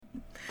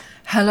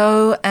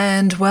Hello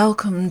and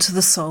welcome to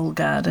the Soul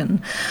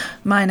Garden.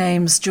 My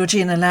name's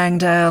Georgina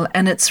Langdale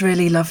and it's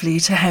really lovely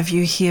to have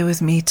you here with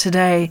me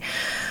today.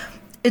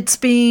 It's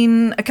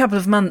been a couple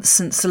of months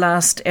since the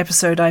last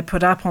episode I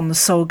put up on the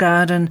Soul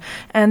Garden,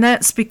 and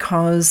that's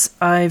because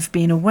I've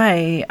been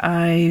away.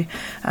 I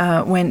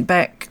went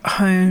back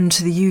home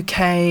to the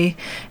UK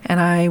and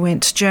I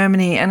went to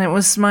Germany, and it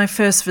was my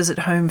first visit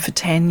home for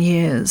 10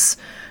 years.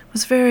 It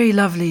was very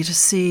lovely to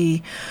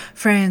see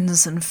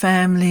friends and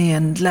family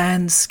and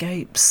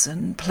landscapes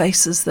and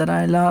places that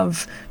I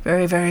love.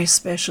 Very, very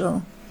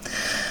special.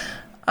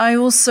 I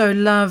also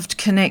loved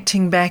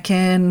connecting back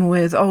in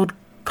with old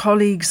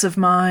colleagues of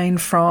mine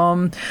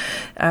from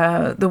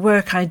the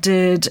work I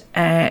did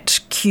at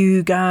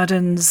Kew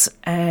Gardens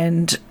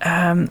and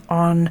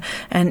on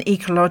an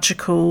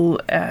ecological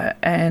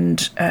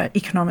and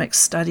economic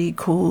study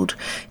called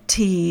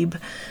TEEB.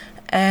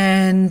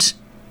 And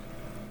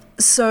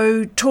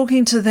so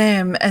talking to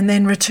them and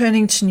then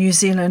returning to New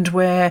Zealand,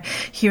 where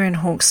here in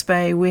Hawke's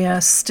Bay we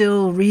are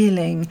still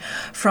reeling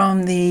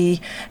from the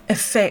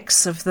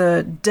effects of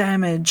the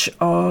damage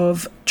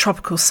of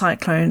Tropical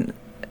Cyclone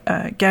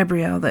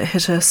Gabrielle that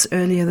hit us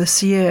earlier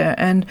this year,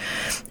 and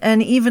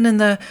even in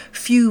the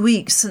few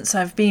weeks since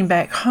I've been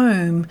back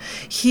home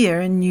here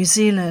in New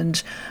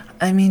Zealand,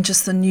 I mean,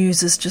 just the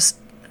news is just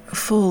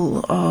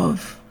full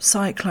of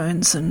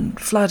cyclones and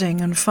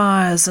flooding and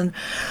fires, and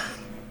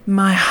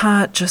my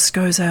heart just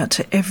goes out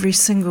to every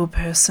single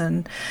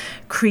person,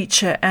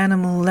 creature,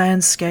 animal,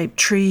 landscape,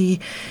 tree,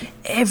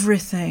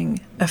 everything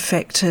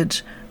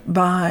affected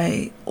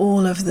by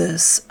all of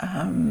this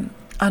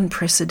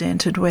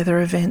unprecedented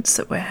weather events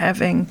that we're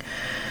having.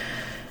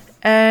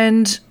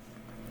 And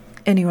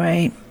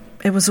anyway,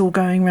 it was all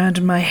going round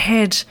in my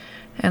head,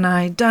 and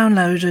I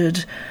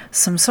downloaded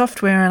some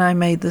software and I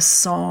made this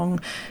song.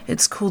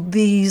 It's called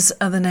These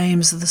Are the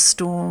Names of the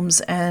Storms,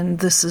 and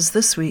this is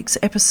this week's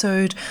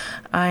episode.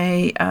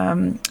 I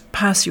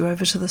pass you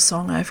over to the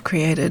song I've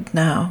created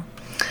now.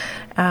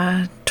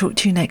 Talk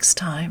to you next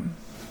time.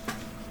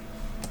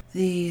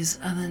 These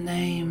are the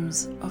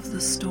names of the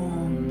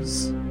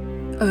storms.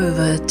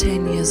 Over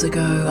 10 years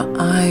ago,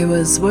 I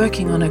was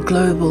working on a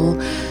global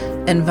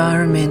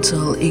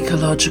environmental,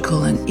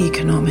 ecological and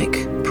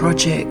economic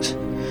project.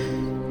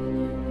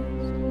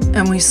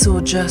 And we saw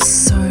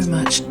just so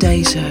much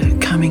data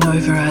coming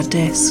over our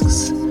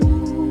desks.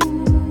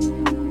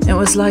 It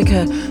was like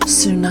a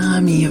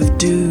tsunami of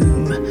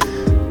doom,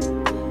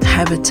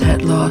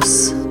 habitat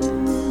loss,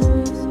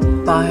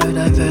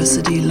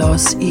 biodiversity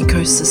loss,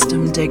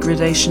 ecosystem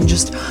degradation,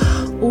 just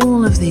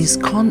all of these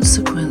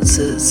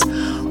consequences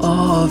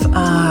of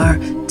our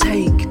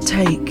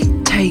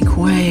take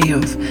way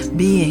of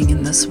being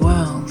in this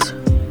world.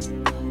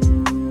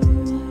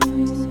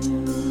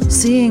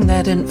 Seeing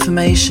that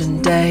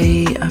information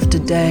day after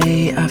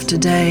day after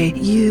day,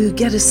 you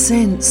get a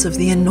sense of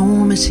the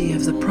enormity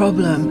of the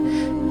problem,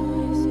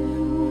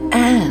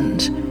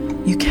 and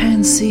you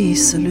can see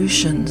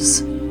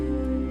solutions.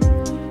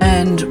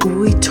 And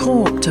we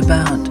talked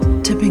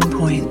about tipping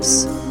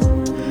points.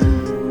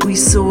 We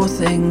saw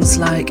things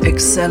like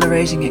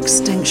accelerating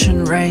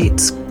extinction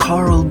rates,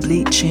 coral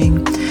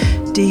bleaching,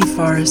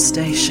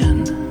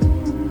 deforestation.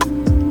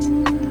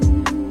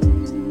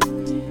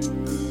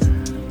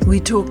 We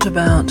talked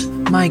about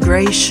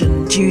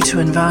migration due to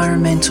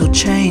environmental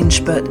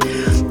change, but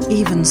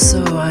even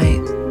so,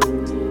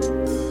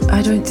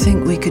 I don't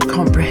think we could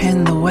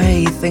comprehend the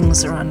way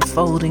things are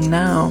unfolding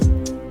now.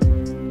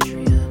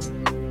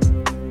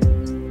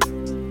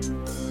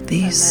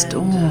 These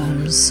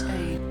storms,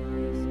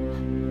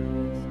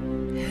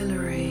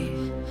 Hillary,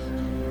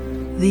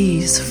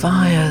 these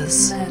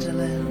fires,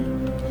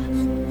 Madeline,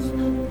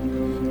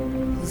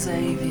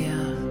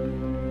 Xavier.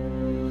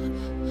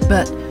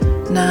 But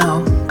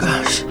now,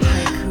 gosh,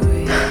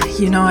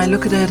 you know, I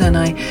look at it and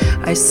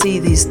I see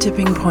these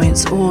tipping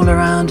points all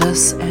around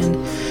us, and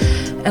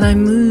I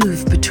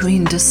move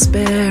between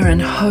despair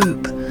and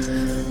hope.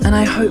 And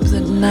I hope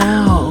that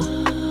now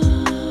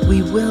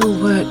we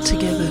will work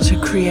together to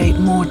create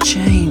more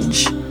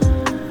change.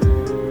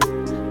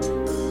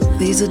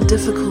 These are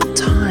difficult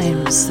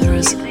times. There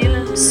is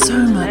so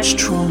much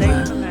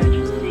trauma.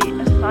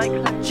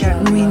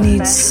 We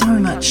need so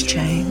much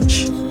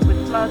change.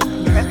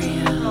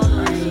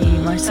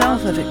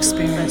 Myself have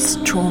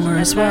experienced trauma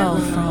as well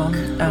from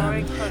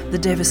the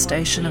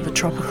devastation of a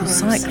tropical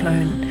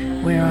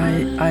cyclone where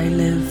I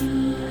live,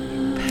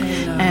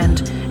 and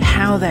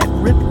how that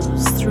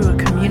ripples through a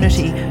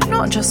community,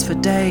 not just for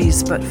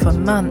days but for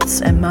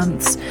months and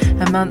months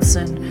and months,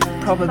 and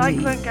probably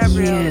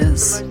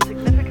years.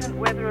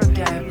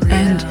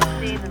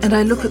 And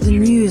I look at the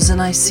news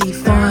and I see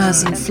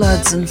fires and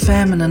floods and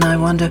famine, and I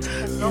wonder,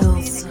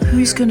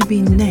 who's going to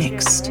be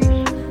next?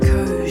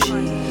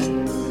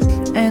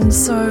 And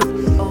so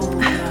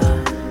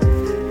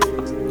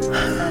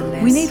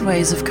we need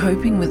ways of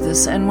coping with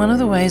this, and one of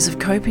the ways of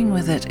coping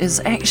with it is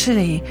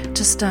actually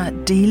to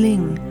start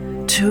dealing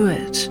to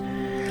it.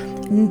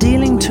 And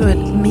dealing to it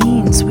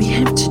means we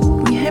have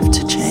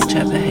to change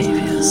our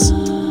behaviors.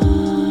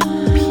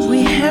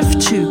 We have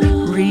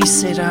to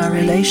reset our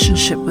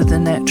relationship with the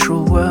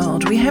natural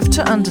world. We have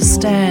to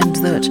understand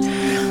that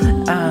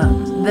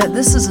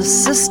this is a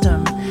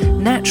system,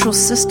 natural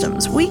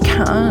systems. We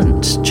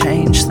can't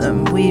change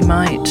them. We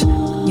might,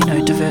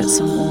 divert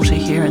some water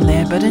here and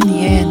there, but in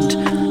the end,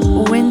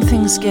 when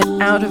things get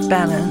out of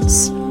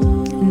balance,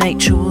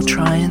 nature will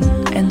try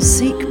and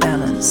seek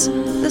balance.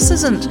 This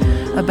isn't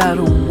about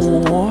a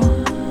war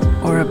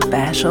or a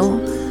battle.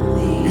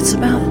 It's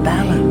about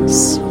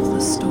balance.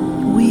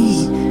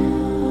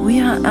 We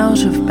are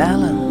out of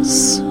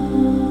balance.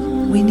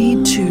 We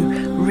need to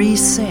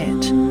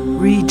reset,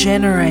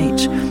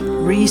 regenerate,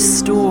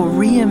 restore,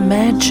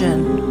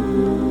 reimagine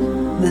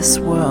this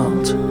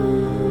world.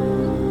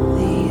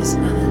 These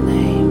are the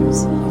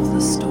names of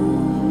the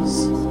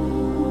storms.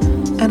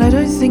 And I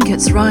don't think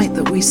it's right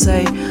that we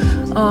say,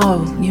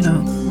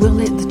 we'll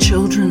let the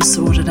children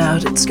sort it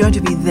out. It's going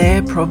to be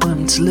their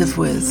problem to live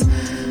with.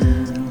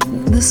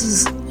 This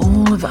is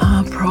all of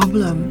our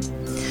problem.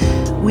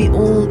 We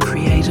all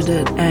created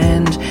it,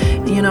 and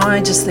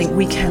I just think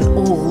we can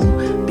all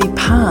be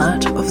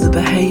part of the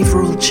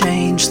behavioral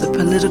change, the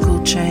political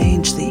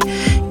change, the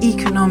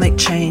economic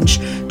change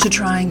to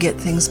try and get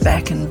things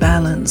back in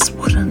balance.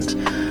 Wouldn't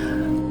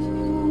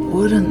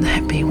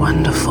that be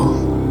wonderful?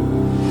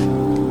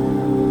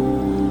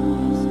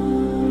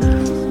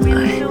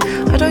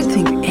 I don't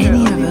think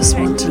any of us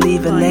want to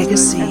leave a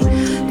legacy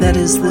that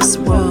is this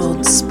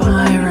world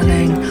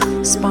spiraling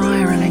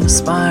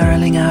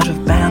out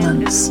of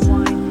balance.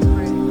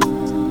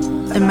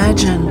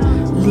 Imagine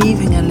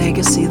leaving a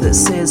legacy that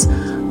says,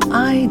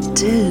 I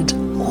did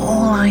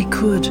all I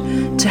could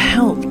to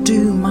help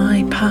do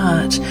my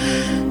part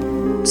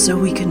so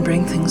we can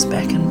bring things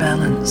back in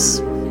balance.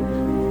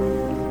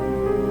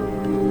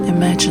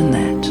 Imagine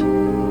that.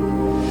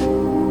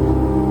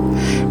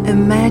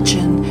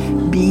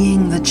 Imagine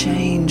being the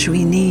change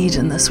we need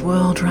in this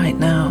world right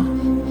now.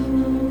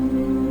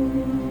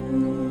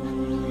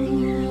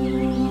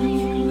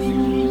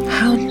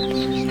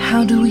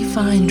 How do we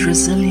find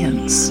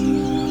resilience?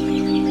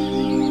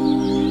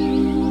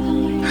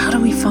 How do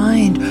we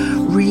find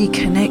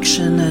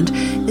reconnection and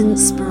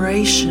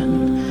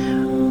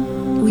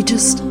inspiration? We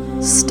just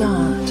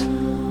start.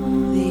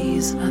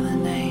 These are the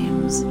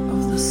names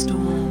of the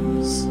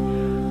storms.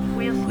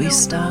 We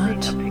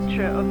start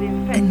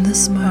in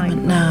this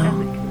moment now,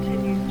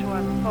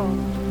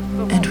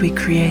 and we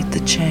create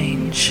the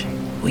change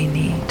we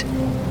need.